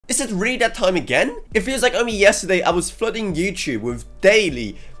Is it really that time again? It feels like only yesterday I was flooding YouTube with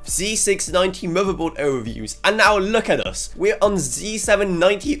daily Z690 motherboard overviews, and now look at us, we're on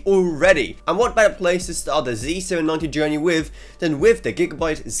Z790 already. And what better place to start the Z790 journey with than with the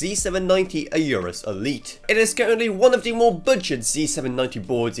Gigabyte Z790 Aorus Elite. It is currently one of the more budget Z790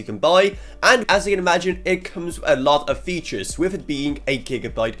 boards you can buy, and as you can imagine, it comes with a lot of features, with it being a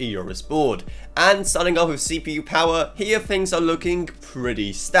Gigabyte Aorus board. And starting off with CPU power, here things are looking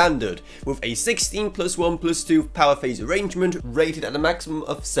pretty standard, with a 16+1+2 power phase arrangement rated at a maximum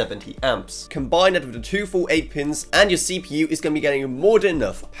of 70 amps. Combine that with the two full 8 pins and your CPU is going to be getting more than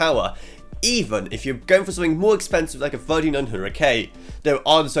enough power, even if you're going for something more expensive like a 3900K. Though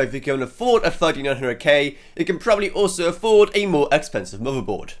also, if you can afford a 3900K, you can probably also afford a more expensive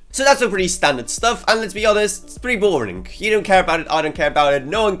motherboard. So that's some pretty standard stuff, and let's be honest, it's pretty boring. You don't care about it, I don't care about it,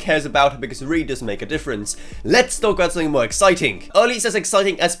 no one cares about it because it really doesn't make a difference. Let's talk about something more exciting. Or at least as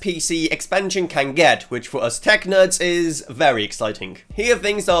exciting as PC expansion can get, which for us tech nerds is very exciting. Here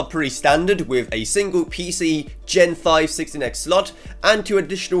things are pretty standard, with a single PC Gen 5 16X slot and 2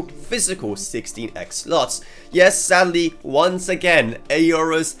 additional physical 16X slots. Yes, sadly, once again,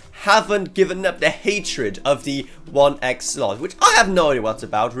 Aorus haven't given up the hatred of the 1X slot, which I have no idea what's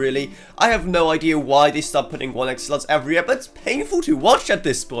about, really. I have no idea why they stop putting 1X slots every year, but it's painful to watch at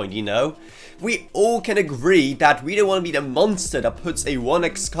this point, you know? We all can agree that we don't want to be the monster that puts a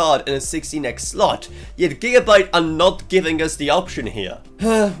 1X card in a 16X slot, yet Gigabyte are not giving us the option here.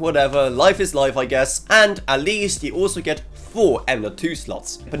 Whatever, life is life, I guess, and at least you also get 4 M.2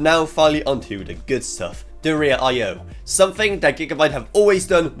 slots. But now finally onto the good stuff. The rear I/O, something that Gigabyte have always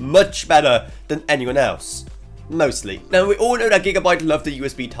done much better than anyone else. Mostly. Now we all know that Gigabyte love the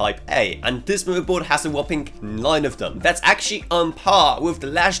USB Type A, and this motherboard has a whopping 9 of them. That's actually on par with the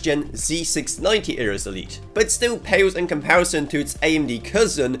last gen Z690 Aorus Elite, but still pales in comparison to its AMD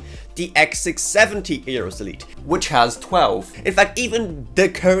cousin, the X670 Aorus Elite, which has 12. In fact, even the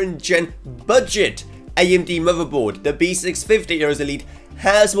current gen budget AMD motherboard, the B650 Aorus Elite,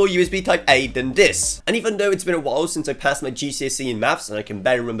 has more USB Type A than this. And even though it's been a while since I passed my GCSE in maths and I can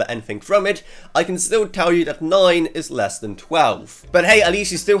barely remember anything from it, I can still tell you that 9 is less than 12. But hey, at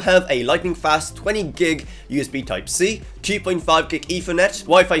least you still have a lightning fast 20 gig USB Type C, 2.5 gig Ethernet,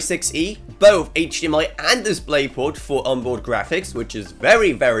 Wi-Fi 6E, both HDMI and DisplayPort for onboard graphics, which is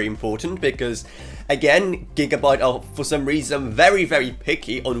very, very important because again, Gigabyte are for some reason very, very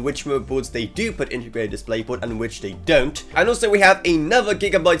picky on which motherboards they do put integrated DisplayPort and which they don't. And also we have another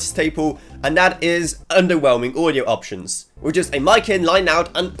Gigabyte staple, and that is underwhelming audio options. With just a mic in, line out,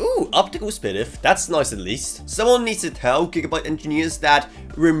 and ooh, optical spliff, that's nice at least. Someone needs to tell Gigabyte engineers that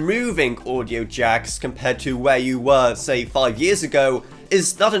removing audio jacks compared to where you were, say, 5 years ago,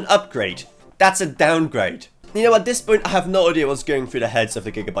 is not an upgrade, that's a downgrade. You know, at this point, I have no idea what's going through the heads of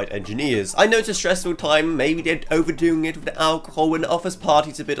the Gigabyte engineers. I know it's a stressful time, maybe they're overdoing it with the alcohol and office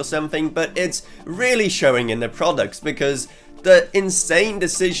parties a bit or something, but it's really showing in their products because the insane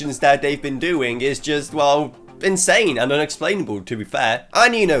decisions that they've been doing is just, well, insane and unexplainable, to be fair.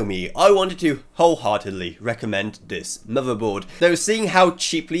 And you know me, I wanted to wholeheartedly recommend this motherboard. Though seeing how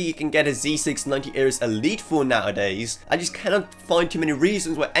cheaply you can get a Z690 Aorus Elite for nowadays, I just cannot find too many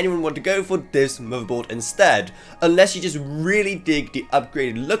reasons why anyone would go for this motherboard instead, unless you just really dig the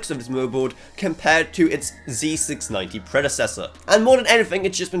upgraded looks of this motherboard compared to its Z690 predecessor. And more than anything,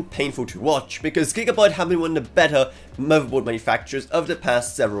 it's just been painful to watch, because Gigabyte have been one of the better motherboard manufacturers of the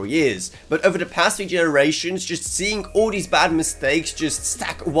past several years, but over the past few generations, just seeing all these bad mistakes just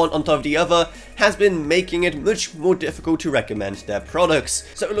stack one on top of the other has been making it much more difficult to recommend their products.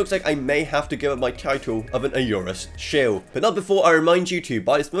 So it looks like I may have to give up my title of an Aorus shill, but not before I remind you to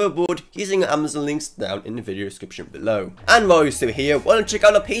buy this motherboard using the Amazon links down in the video description below. And while you're still here, why don't you check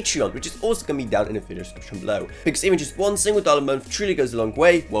out our Patreon, which is also going to be down in the video description below, because even just $1 single a month truly goes a long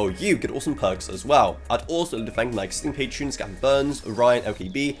way, while you get awesome perks as well. I'd also like to thank my existing patrons, Gavin Burns, Orion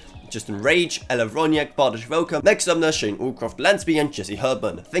LKB, Justin Rage, Ella Vroniak, Bartosz Welcome, Meg Sumner, Shane Allcroft, Lansby, and Jesse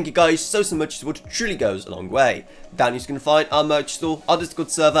Herban. Thank you guys so much, support truly goes a long way. Down you can find our merch store, our Discord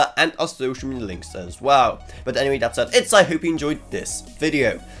server, and our social media links as well. But anyway, that's it. I hope you enjoyed this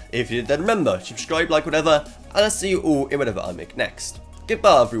video. If you did, then remember, subscribe, like, whatever, and I'll see you all in whatever I make next.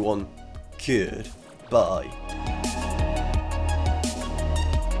 Goodbye everyone. Goodbye.